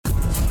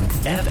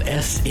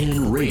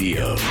FSN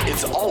Radio.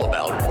 It's all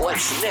about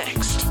what's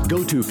next.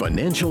 Go to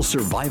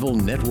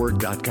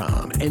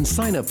financialsurvivalnetwork.com and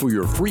sign up for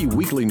your free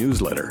weekly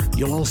newsletter.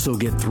 You'll also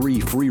get 3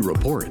 free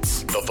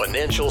reports. The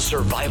Financial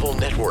Survival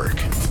Network.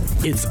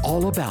 It's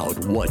all about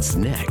what's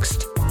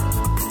next.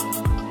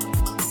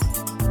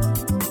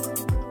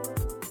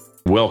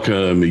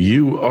 Welcome.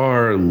 You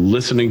are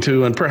listening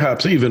to and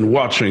perhaps even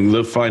watching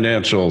the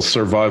Financial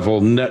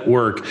Survival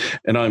Network,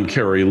 and I'm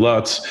Kerry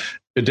Lutz.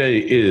 Today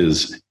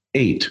is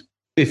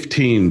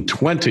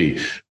 8/15/20.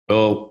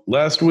 Well,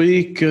 last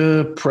week,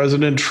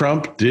 President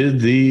Trump did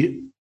the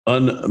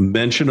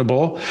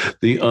unmentionable,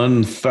 the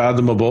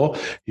unfathomable.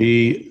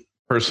 He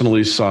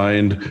personally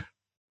signed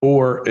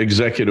 4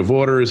 executive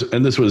orders,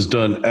 and this was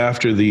done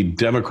after the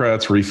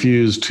Democrats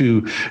refused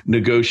to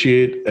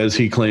negotiate, as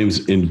he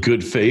claims, in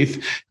good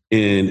faith,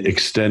 in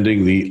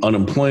extending the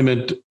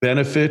unemployment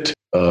benefit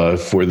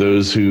for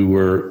those who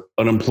were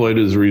unemployed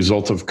as a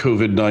result of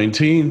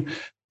COVID-19,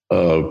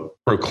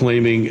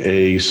 proclaiming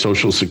a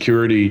Social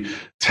Security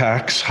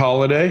tax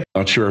holiday.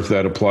 Not sure if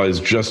that applies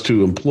just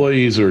to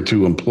employees or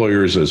to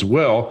employers as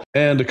well,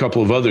 and a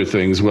couple of other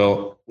things.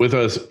 Well, with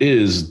us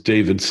is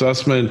David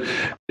Sussman.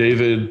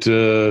 David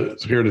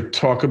is here to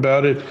talk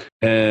about it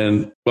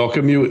and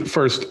welcome you.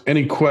 First,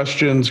 any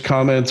questions,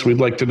 comments? We'd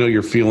like to know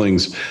your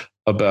feelings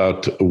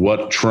about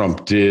what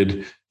Trump did.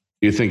 Do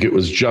you think it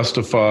was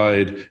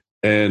justified?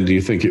 And do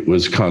you think it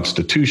was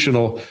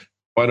constitutional?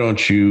 Why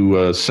don't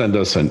you send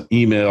us an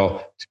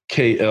email to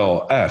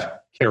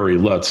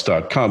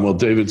kl@kerrylutz.com. Well,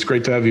 David, it's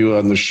great to have you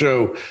on the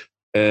show.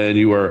 And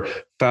you are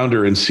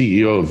founder and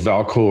CEO of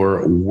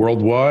VALCOR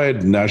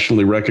Worldwide,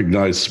 nationally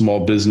recognized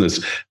small business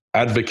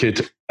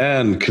advocate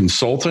and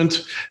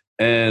consultant.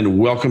 And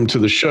welcome to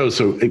the show.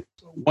 So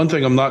one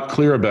thing I'm not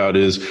clear about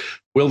is,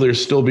 will there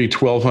still be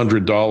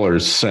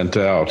 $1,200 sent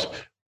out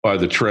by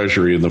the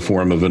Treasury in the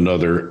form of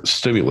another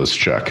stimulus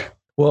check?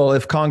 Well,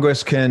 if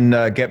Congress can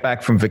get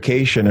back from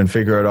vacation and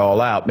figure it all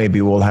out,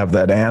 maybe we'll have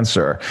that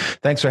answer.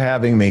 Thanks for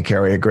having me,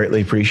 Kerry. I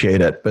greatly appreciate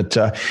it. But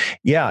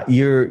yeah,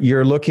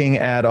 you're looking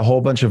at a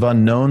whole bunch of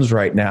unknowns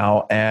right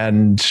now.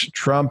 And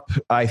Trump,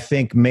 I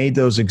think, made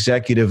those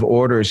executive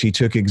orders. He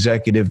took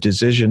executive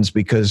decisions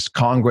because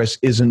Congress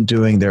isn't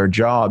doing their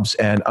jobs,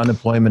 and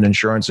unemployment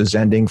insurance is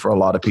ending for a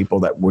lot of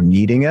people that were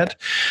needing it.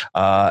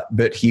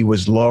 But he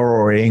was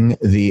lowering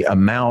the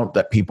amount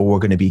that people were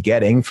going to be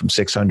getting from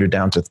 600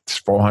 down to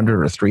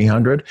 400 or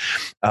 300.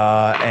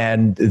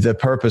 And the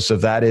purpose of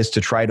that is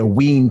to try to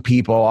wean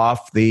people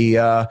off the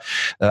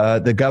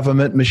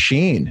government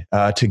machine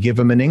to give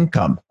them an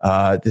income.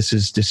 This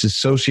is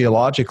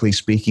sociologically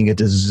speaking a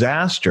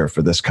disaster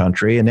for this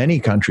country and any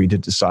country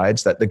that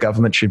decides that the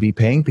government should be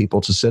paying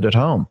people to sit at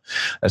home,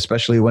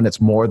 especially when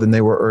it's more than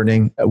they were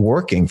earning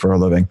working for a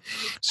living.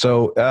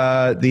 So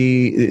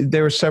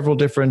there are several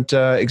different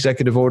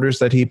executive orders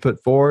that he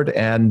put forward,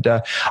 and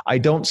I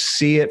don't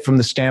see it from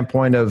the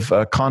standpoint of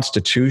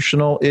constitutional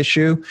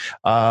issue.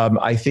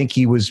 I think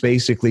he was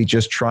basically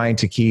just trying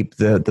to keep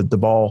the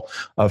ball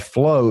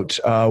afloat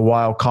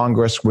while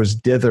Congress was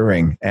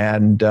dithering.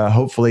 And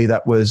hopefully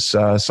that was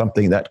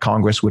something that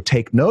Congress would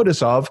take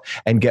notice of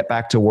and get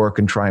back to work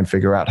and try and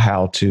figure out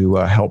how to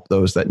help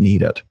those that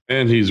need it.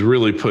 And he's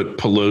really put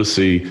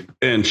Pelosi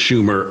and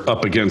Schumer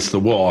up against the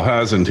wall,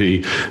 hasn't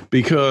he?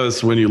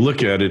 Because when you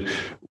look at it,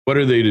 what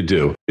are they to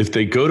do? If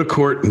they go to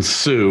court and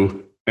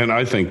sue, and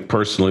I think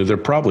personally, they're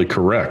probably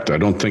correct. I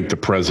don't think the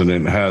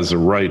president has a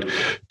right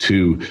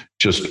to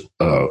just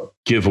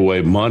give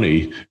away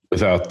money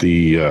without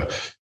the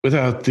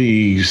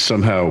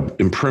somehow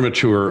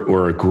imprimatur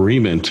or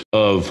agreement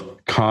of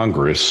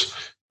Congress.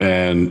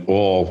 And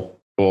all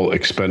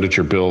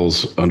expenditure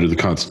bills under the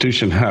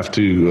Constitution have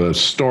to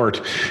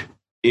start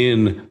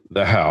in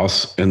the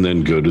House and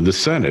then go to the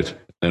Senate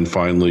and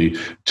finally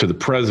to the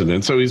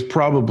president. So he's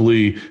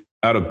probably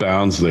out of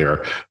bounds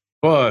there.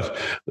 But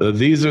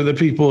these are the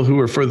people who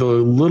are for the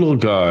little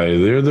guy.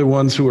 They're the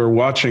ones who are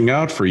watching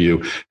out for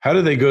you. How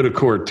do they go to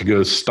court to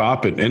go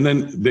stop it? And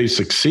then they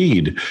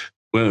succeed.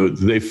 Well,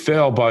 they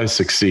fail by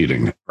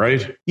succeeding,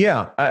 right?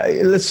 Yeah.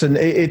 Listen,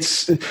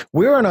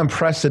 we're in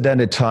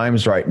unprecedented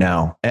times right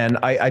now. And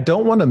I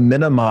don't want to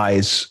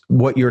minimize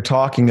what you're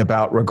talking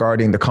about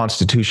regarding the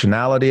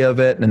constitutionality of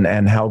it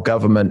and how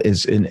government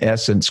is, in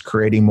essence,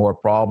 creating more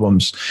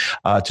problems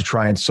to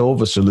try and solve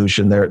a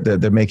solution.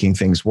 They're making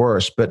things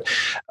worse. But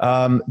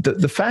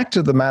the fact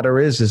of the matter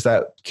is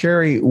that,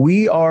 Kerry,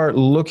 we are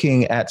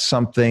looking at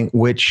something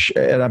which,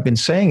 and I've been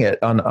saying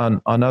it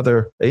on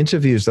other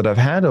interviews that I've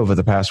had over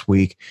the past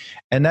week,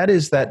 and that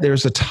is that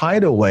there's a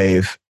tidal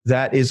wave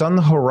that is on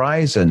the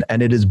horizon,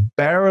 and it is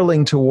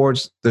barreling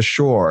towards the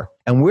shore.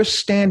 and we're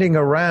standing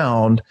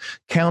around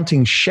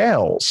counting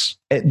shells.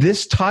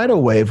 This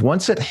tidal wave,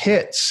 once it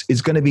hits,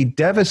 is going to be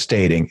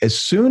devastating. As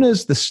soon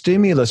as the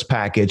stimulus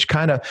package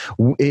kind of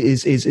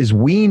is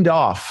weaned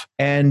off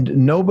and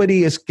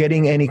nobody is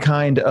getting any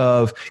kind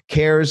of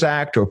CARES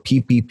Act or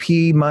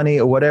PPP money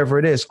or whatever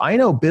it is, I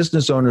know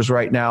business owners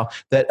right now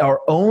that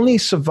are only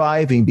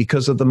surviving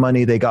because of the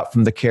money they got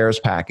from the CARES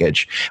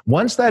package.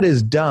 Once that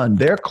is done,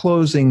 they're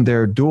closing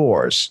their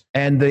doors.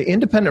 And the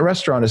Independent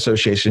Restaurant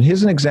Association,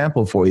 here's an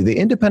example for you. The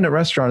Independent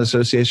Restaurant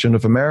Association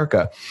of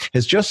America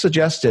has just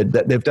suggested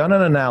that they've done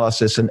an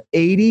analysis, and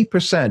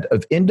 80%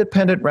 of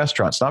independent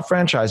restaurants, not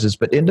franchises,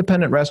 but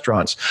independent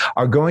restaurants,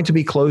 are going to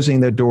be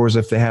closing their doors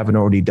if they haven't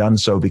already done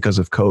so because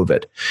of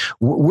COVID.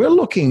 We're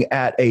looking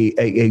at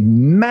a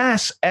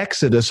mass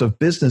exodus of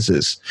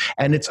businesses,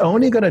 and it's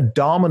only going to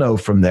domino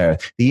from there.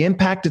 The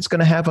impact it's going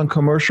to have on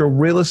commercial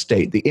real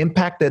estate, the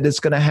impact that it's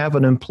going to have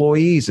on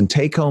employees and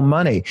take-home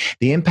money,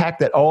 the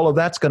impact that all of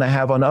that's going to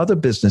have on other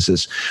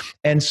businesses.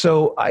 And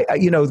so,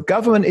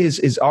 government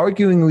is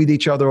arguing with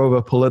each other over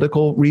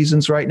political reasons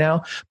right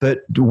now,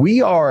 but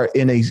we are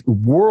in a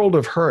world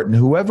of hurt, and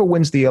whoever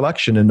wins the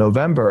election in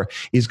November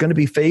is going to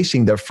be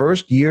facing their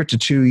first year to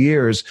 2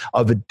 years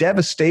of a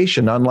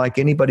devastation unlike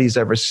anybody's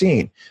ever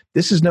seen.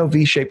 This is no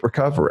V-shaped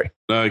recovery.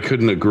 I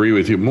couldn't agree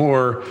with you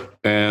more,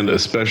 and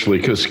especially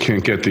because you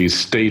can't get these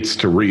states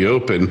to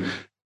reopen.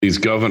 These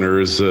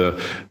governors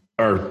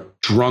are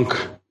drunk,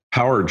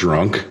 power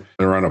drunk.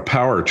 They're on a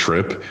power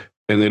trip,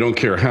 and they don't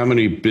care how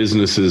many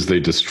businesses they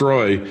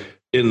destroy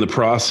in the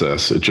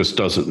process. It just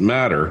doesn't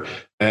matter.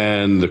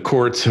 And the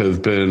courts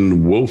have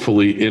been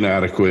woefully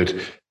inadequate.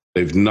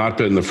 They've not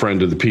been the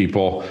friend of the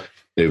people.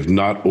 They've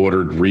not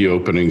ordered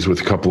reopenings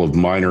with a couple of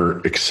minor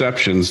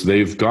exceptions.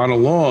 They've gone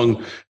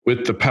along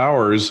with the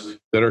powers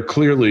that are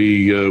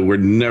clearly were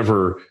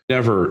never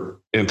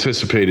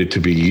anticipated to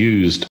be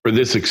used for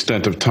this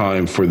extent of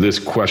time for this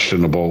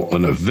questionable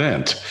an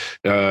event.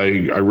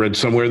 I read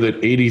somewhere that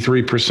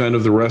 83%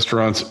 of the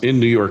restaurants in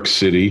New York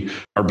City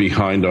are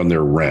behind on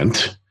their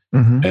rent.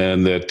 Mm-hmm.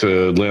 And that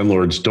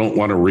landlords don't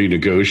want to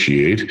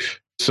renegotiate.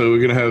 So we're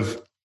going to have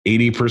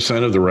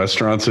 80% of the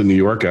restaurants in New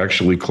York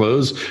actually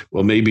close.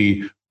 Well,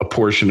 maybe a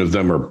portion of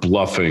them are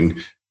bluffing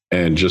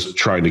and just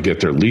trying to get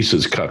their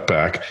leases cut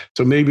back.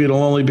 So maybe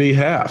it'll only be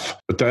half.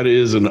 But that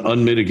is an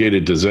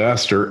unmitigated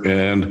disaster.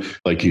 And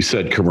like you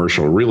said,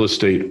 commercial real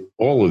estate,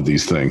 all of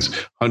these things,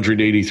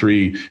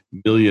 183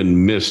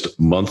 million missed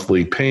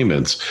monthly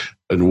payments.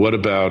 And what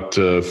about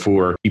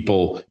for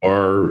people who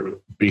are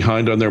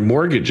behind on their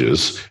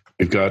mortgages?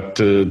 We've got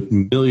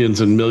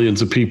millions and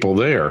millions of people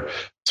there.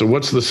 So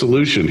what's the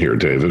solution here,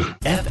 David?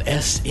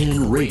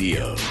 FSN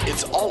Radio.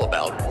 It's all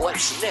about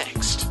what's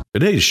next.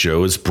 Today's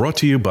show is brought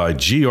to you by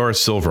GR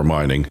Silver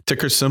Mining,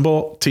 ticker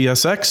symbol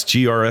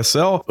TSX,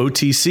 GRSL,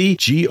 OTC,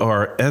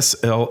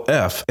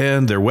 GRSLF,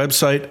 and their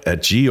website at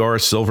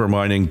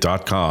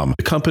grsilvermining.com.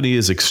 The company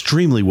is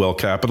extremely well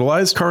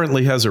capitalized,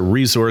 currently has a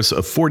resource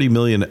of 40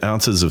 million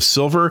ounces of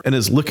silver, and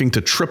is looking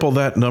to triple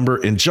that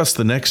number in just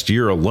the next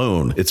year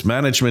alone. Its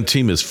management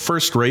team is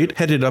first rate,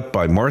 headed up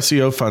by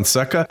Marcio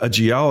Fonseca, a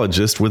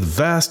geologist with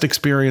vast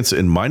experience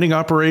in mining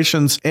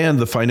operations and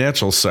the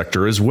financial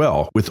sector as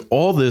well. With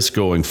all this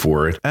going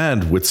for it,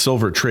 and with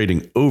silver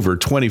trading over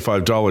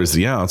 $25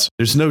 the ounce,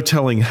 there's no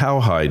telling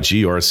how high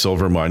GR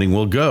Silver Mining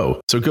will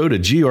go. So go to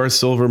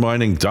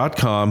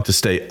grsilvermining.com to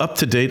stay up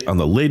to date on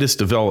the latest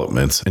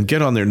developments and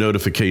get on their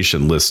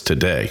notification list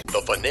today.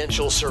 The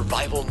Financial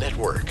Survival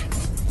Network.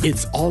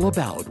 It's all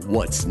about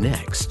what's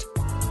next.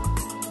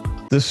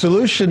 The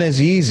solution is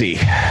easy.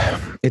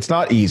 It's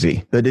not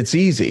easy, but it's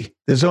easy.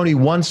 There's only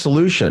one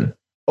solution.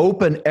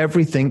 Open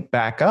everything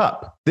back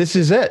up. This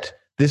is it.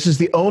 This is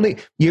the only,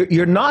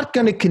 you're not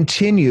going to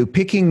continue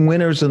picking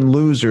winners and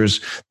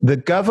losers. The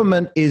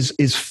government is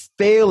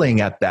failing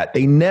at that.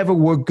 They never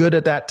were good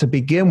at that to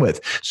begin with.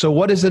 So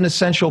what is an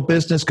essential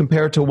business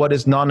compared to what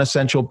is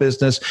non-essential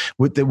business?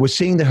 We're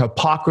seeing the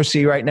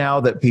hypocrisy right now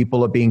that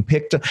people are being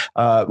picked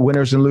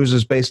winners and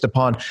losers based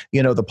upon,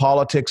 the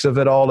politics of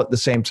it all at the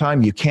same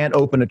time. You can't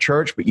open a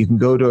church, but you can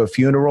go to a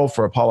funeral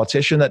for a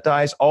politician that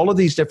dies. All of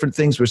these different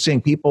things we're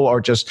seeing. People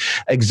are just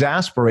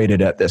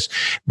exasperated at this.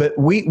 But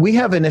we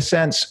have, in a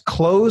sense,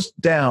 closed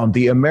down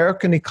the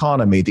American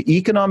economy, the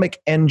economic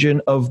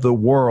engine of the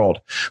world,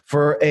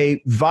 for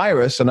a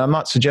virus. And I'm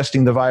not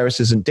suggesting the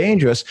virus isn't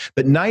dangerous,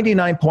 but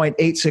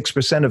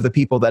 99.86% of the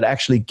people that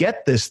actually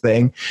get this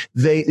thing,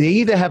 they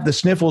either have the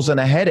sniffles and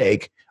a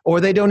headache, or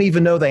they don't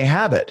even know they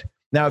have it.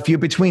 Now, if you're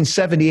between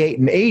 78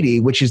 and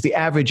 80, which is the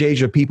average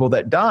age of people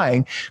that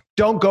dying,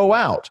 don't go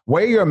out.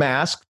 Wear your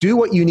mask. Do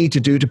what you need to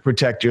do to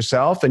protect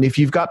yourself. And if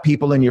you've got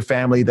people in your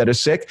family that are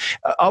sick,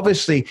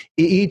 obviously,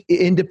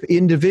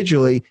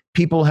 individually,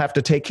 people have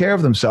to take care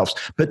of themselves.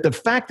 But the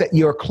fact that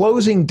you're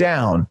closing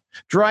down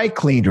dry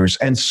cleaners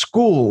and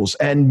schools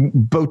and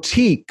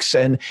boutiques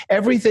and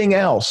everything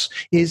else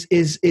is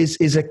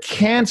a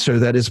cancer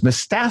that is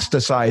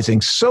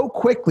metastasizing so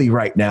quickly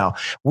right now.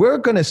 We're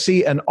going to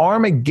see an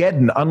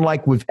Armageddon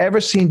unlike we've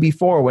ever seen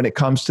before when it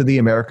comes to the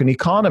American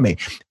economy.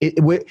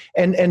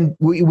 And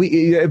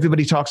And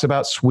everybody talks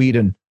about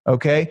Sweden.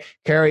 Okay,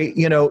 Carrie,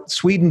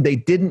 Sweden, they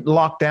didn't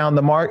lock down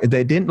the market.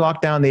 They didn't lock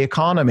down the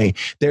economy.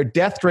 Their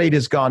death rate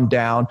has gone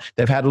down.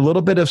 They've had a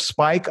little bit of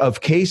spike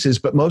of cases,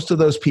 but most of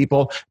those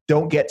people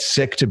don't get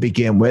sick to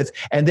begin with.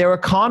 And their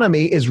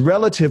economy is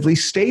relatively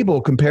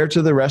stable compared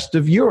to the rest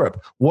of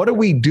Europe. What are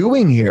we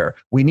doing here?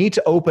 We need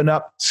to open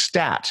up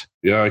stat.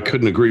 Yeah, I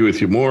couldn't agree with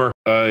you more.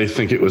 I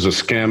think it was a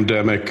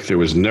scamdemic. There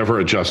was never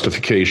a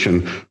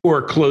justification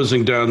for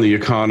closing down the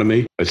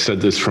economy. I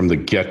said this from the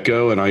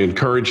get-go, and I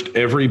encouraged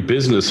every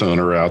business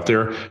owner out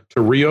there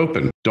to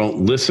reopen.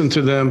 Don't listen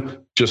to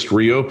them, just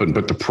reopen.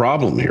 But the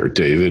problem here,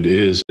 David,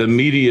 is the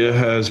media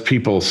has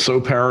people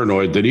so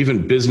paranoid that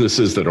even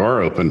businesses that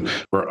are open,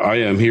 where I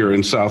am here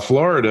in South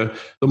Florida,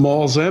 the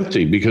mall's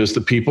empty because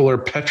the people are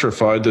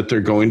petrified that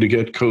they're going to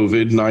get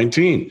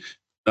COVID-19.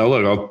 Now,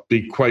 look, I'll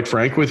be quite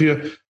frank with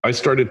you. I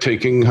started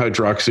taking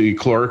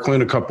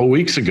hydroxychloroquine a couple of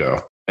weeks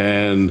ago,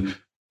 and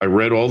I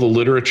read all the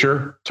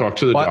literature, talked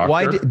to the doctor.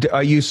 Why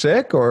are you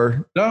sick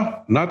or?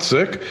 No, not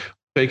sick.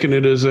 Taking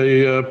it as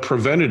a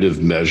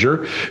preventative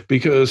measure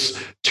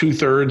because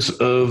 2/3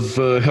 of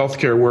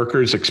healthcare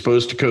workers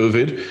exposed to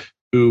COVID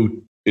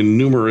who in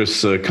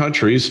numerous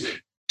countries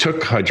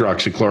took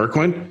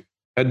hydroxychloroquine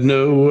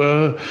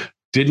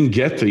didn't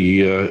get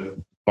the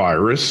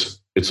virus.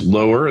 It's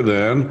lower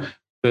than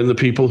the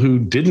people who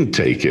didn't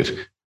take it.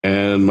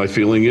 And my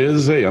feeling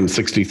is, hey, I'm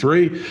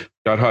 63,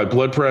 got high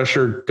blood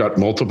pressure, got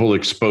multiple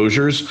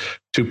exposures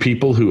to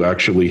people who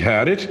actually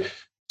had it.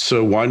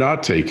 So why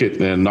not take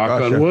it? And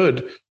knock on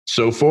wood,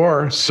 so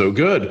far, so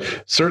good.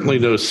 Certainly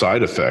no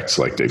side effects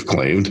like they've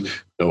claimed,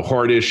 no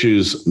heart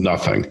issues,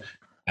 nothing.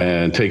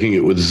 And taking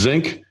it with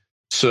zinc.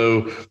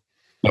 So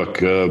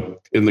look,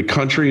 in the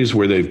countries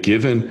where they've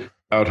given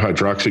out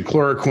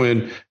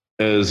hydroxychloroquine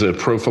as a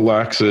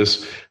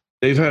prophylaxis,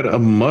 they've had a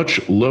much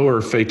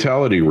lower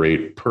fatality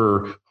rate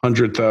per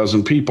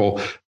 100,000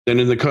 people than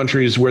in the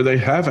countries where they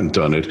haven't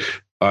done it,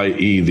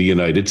 i.e. the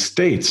United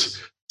States.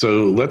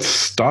 So let's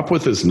stop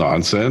with this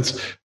nonsense,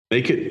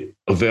 make it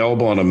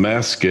available on a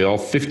mass scale.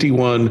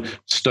 51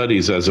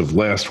 studies as of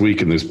last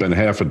week, and there's been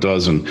half a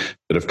dozen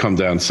that have come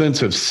down since,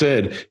 have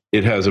said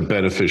it has a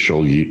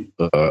beneficial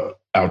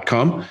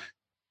outcome.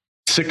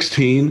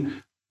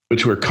 16,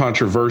 which were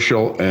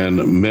controversial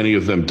and many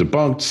of them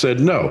debunked,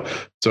 said no.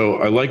 So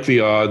I like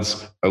the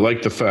odds. I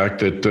like the fact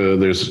that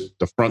there's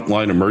the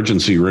frontline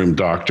emergency room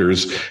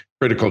doctors,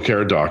 critical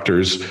care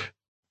doctors,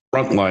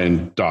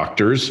 frontline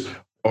doctors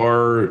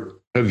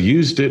have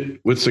used it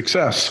with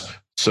success.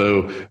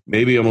 So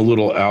maybe I'm a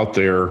little out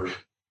there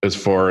as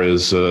far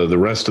as the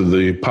rest of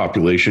the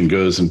population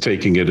goes and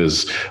taking it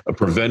as a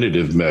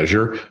preventative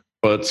measure,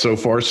 but so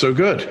far so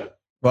good.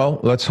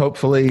 Well, let's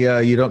hopefully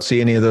you don't see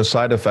any of those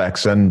side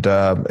effects. And,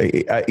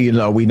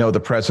 we know the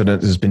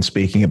president has been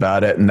speaking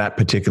about it, and that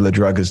particular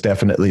drug has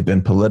definitely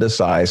been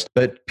politicized.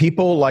 But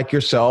people like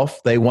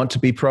yourself, they want to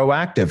be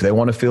proactive. They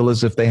want to feel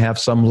as if they have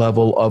some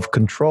level of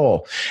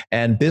control.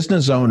 And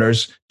business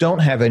owners don't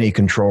have any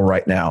control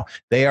right now.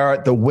 They are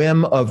at the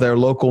whim of their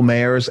local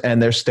mayors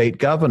and their state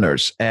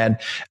governors. And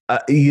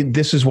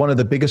this is one of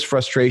the biggest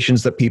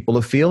frustrations that people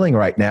are feeling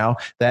right now,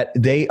 that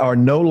they are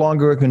no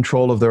longer in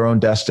control of their own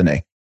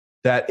destiny.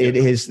 That it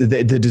is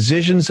the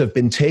decisions have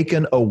been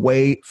taken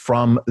away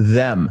from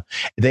them.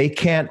 They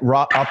can't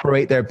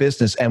operate their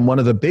business. And one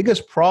of the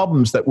biggest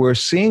problems that we're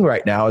seeing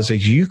right now is,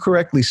 as you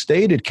correctly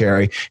stated,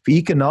 Carrie,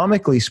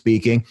 economically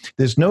speaking,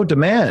 there's no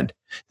demand.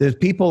 The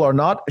people are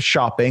not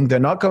shopping. They're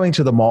not going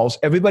to the malls.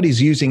 Everybody's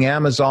using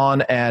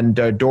Amazon and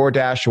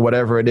DoorDash or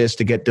whatever it is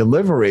to get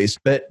deliveries.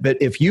 But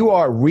if you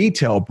are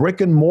retail,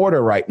 brick and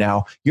mortar right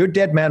now, you're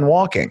dead man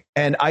walking.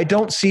 And I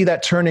don't see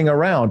that turning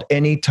around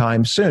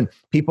anytime soon.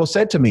 People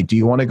said to me, do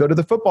you want to go to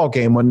the football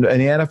game when the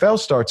NFL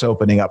starts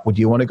opening up? Would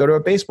you want to go to a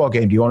baseball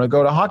game? Do you want to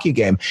go to a hockey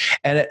game?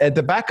 And at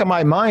the back of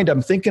my mind,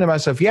 I'm thinking to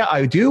myself, yeah,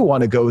 I do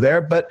want to go there.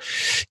 But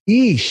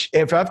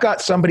if I've got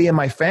somebody in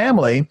my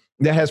family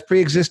that has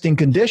pre-existing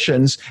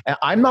conditions, and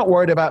I'm not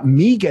worried about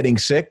me getting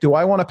sick. Do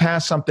I want to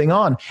pass something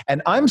on?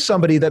 And I'm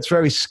somebody that's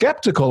very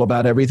skeptical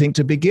about everything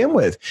to begin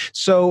with.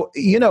 So,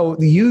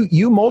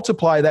 you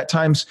multiply that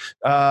times,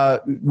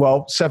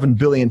 7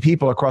 billion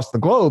people across the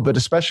globe, but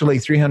especially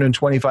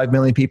 325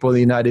 million people in the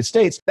United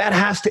States, that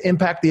has to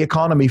impact the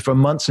economy for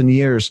months and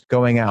years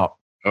going out.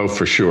 Oh,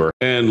 for sure.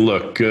 And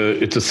look,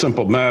 it's a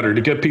simple matter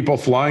to get people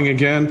flying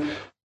again.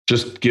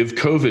 Just give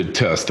COVID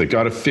tests. They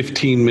got a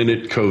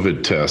 15-minute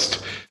COVID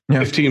test.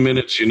 15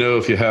 minutes,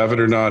 if you have it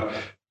or not.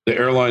 The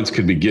airlines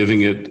could be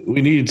giving it.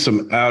 We need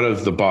some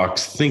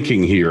out-of-the-box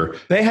thinking here.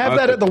 They have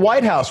that at the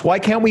White House. Why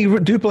can't we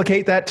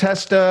duplicate that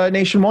test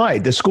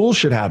nationwide? The schools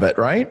should have it,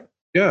 right?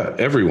 Yeah,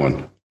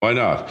 everyone. Why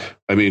not?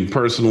 I mean,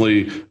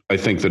 personally, I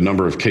think the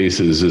number of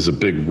cases is a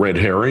big red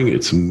herring.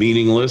 It's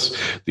meaningless.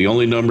 The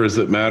only numbers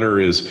that matter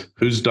is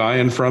who's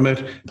dying from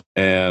it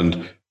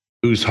and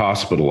who's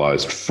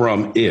hospitalized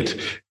from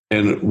it.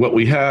 And what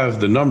we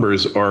have, the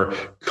numbers are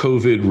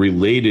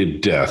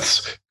COVID-related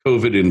deaths,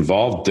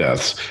 COVID-involved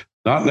deaths,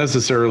 not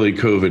necessarily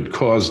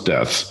COVID-caused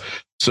deaths.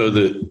 So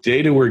the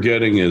data we're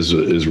getting is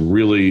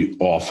really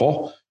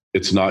awful.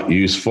 it's not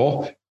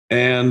useful.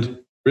 And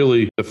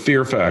really, the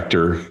fear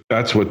factor,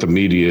 that's what the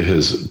media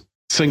has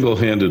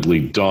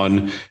single-handedly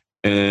done.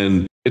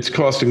 And it's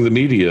costing the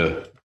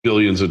media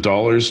billions of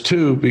dollars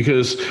too,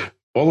 because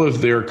all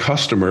of their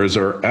customers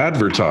are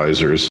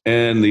advertisers,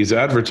 and these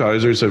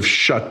advertisers have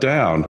shut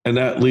down. And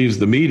that leaves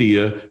the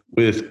media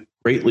with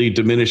greatly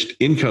diminished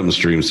income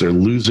streams. They're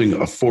losing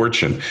a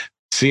fortune.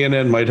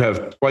 CNN might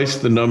have twice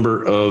the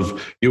number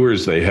of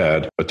viewers they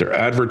had, but their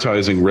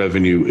advertising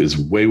revenue is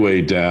way,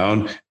 way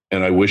down.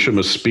 And I wish them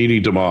a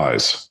speedy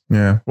demise.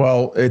 Yeah,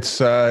 well,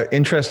 it's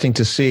interesting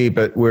to see,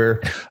 but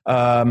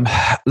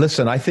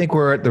listen, I think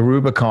we're at the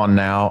Rubicon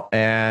now.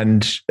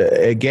 And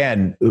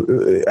again,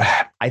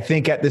 I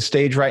think at this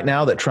stage right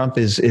now that Trump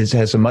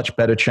has a much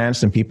better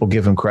chance than people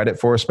give him credit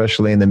for,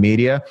 especially in the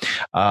media.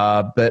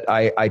 But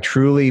I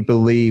truly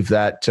believe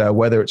that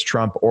whether it's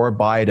Trump or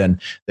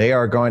Biden, they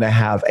are going to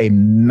have a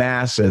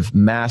massive,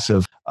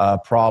 massive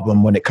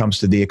problem when it comes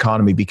to the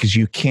economy, because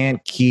you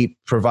can't keep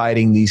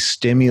providing these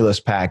stimulus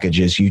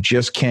packages. You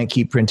just can't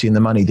keep printing the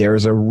money. There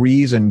is a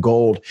reason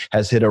gold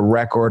has hit a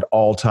record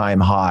all-time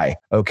high,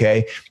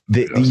 okay?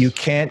 You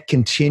can't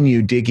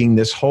continue digging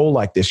this hole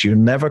like this. You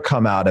never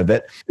come out of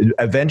it.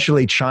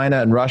 Eventually, China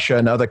and Russia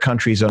and other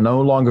countries are no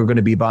longer going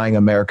to be buying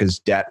America's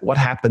debt. What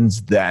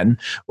happens then?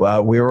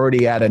 Well, we're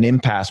already at an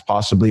impasse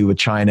possibly with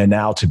China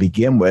now to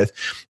begin with.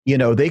 You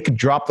know, they could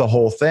drop the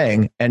whole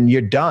thing and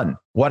you're done.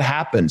 What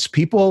happens?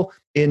 People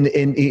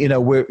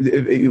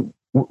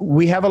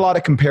we have a lot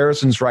of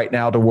comparisons right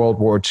now to World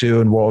War II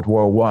and World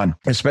War I,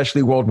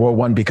 especially World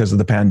War I because of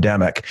the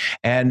pandemic.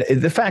 And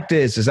the fact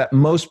is that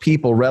most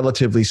people,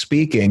 relatively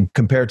speaking,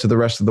 compared to the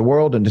rest of the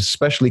world, and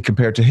especially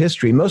compared to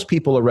history, most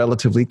people are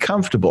relatively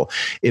comfortable.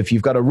 If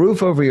you've got a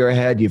roof over your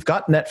head, you've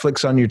got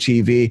Netflix on your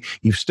TV,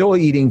 you're still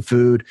eating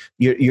food,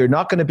 you're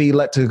not going to be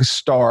let to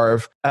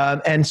starve.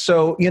 And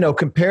so,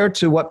 compared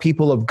to what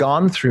people have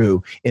gone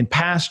through in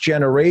past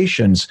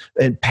generations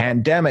and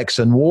pandemics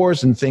and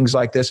wars and things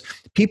like this,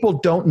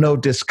 people don't know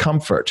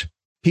discomfort.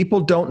 People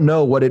don't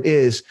know what it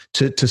is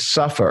to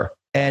suffer.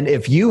 And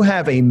if you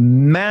have a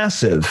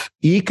massive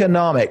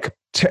economic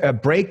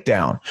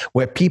breakdown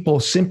where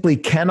people simply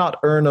cannot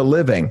earn a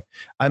living,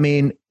 I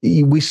mean,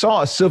 we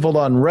saw a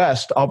civil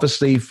unrest,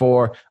 obviously,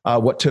 for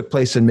what took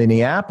place in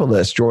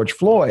Minneapolis, George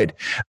Floyd.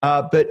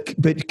 But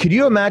could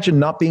you imagine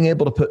not being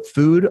able to put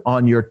food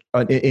on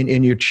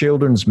in your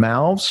children's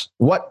mouths?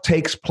 What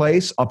takes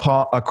place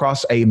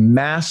across a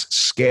mass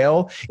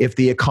scale if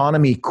the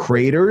economy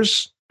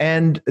craters?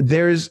 And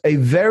there's a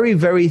very,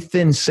 very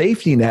thin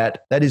safety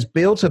net that is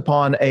built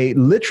upon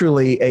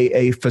literally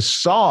a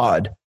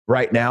facade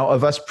right now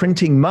of us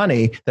printing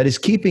money that is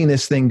keeping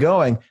this thing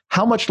going.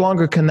 How much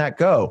longer can that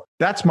go?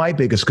 That's my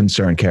biggest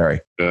concern, Kerry.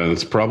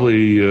 It's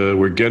probably,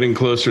 we're getting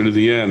closer to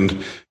the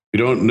end. We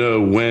don't know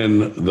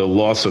when the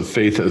loss of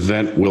faith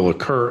event will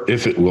occur,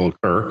 if it will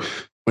occur,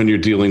 when you're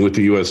dealing with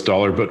the US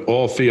dollar, but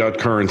all fiat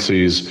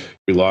currencies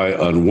rely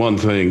on one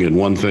thing and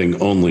one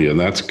thing only, and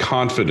that's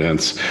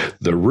confidence.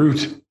 The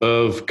root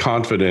of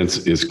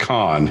confidence is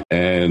con,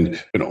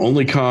 and can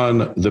only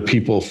con the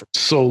people for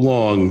so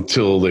long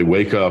till they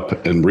wake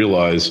up and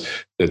realize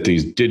that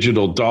these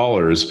digital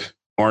dollars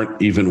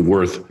aren't even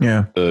worth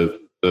the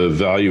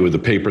value of the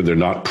paper they're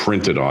not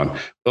printed on.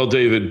 Well,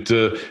 David,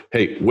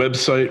 hey,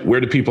 website,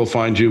 where do people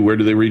find you? Where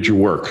do they read your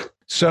work?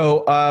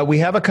 So we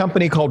have a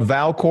company called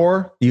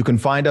VALCOR. You can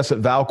find us at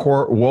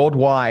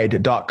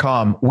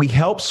VALCORworldwide.com. We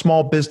help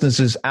small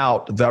businesses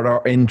out that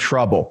are in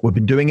trouble. We've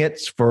been doing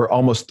it for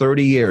almost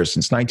 30 years,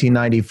 since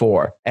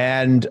 1994.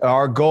 And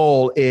our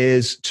goal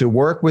is to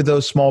work with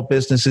those small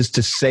businesses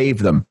to save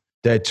them,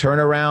 to turn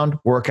around,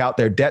 work out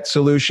their debt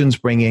solutions,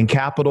 bring in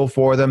capital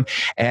for them.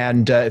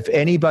 And if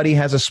anybody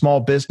has a small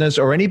business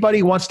or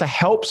anybody wants to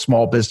help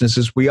small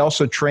businesses, we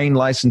also train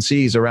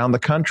licensees around the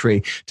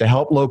country to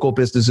help local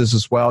businesses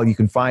as well. You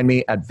can find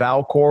me at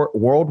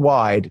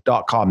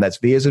VALCORworldwide.com. That's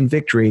V as in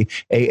victory,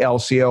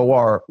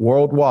 ALCOR,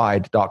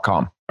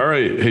 worldwide.com. All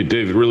right. Hey,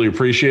 David, really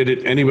appreciate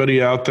it.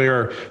 Anybody out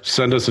there,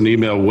 send us an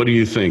email. What do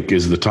you think?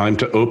 Is the time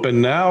to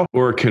open now,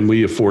 or can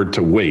we afford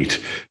to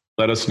wait?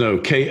 Let us know,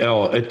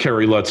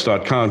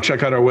 KL@KerryLutz.com.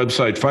 Check out our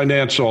website,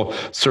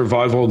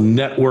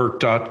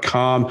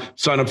 financialsurvivalnetwork.com.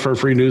 Sign up for a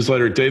free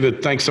newsletter.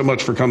 David, thanks so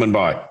much for coming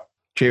by.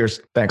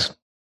 Cheers. Thanks.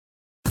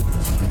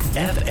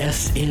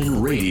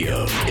 FSN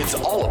Radio. It's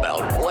all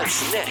about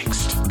what's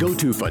next. Go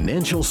to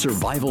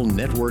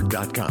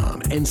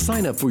financialsurvivalnetwork.com and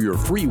sign up for your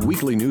free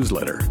weekly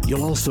newsletter.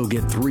 You'll also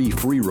get 3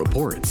 free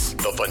reports.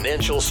 The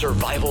Financial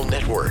Survival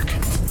Network.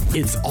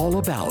 It's all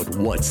about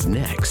what's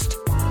next.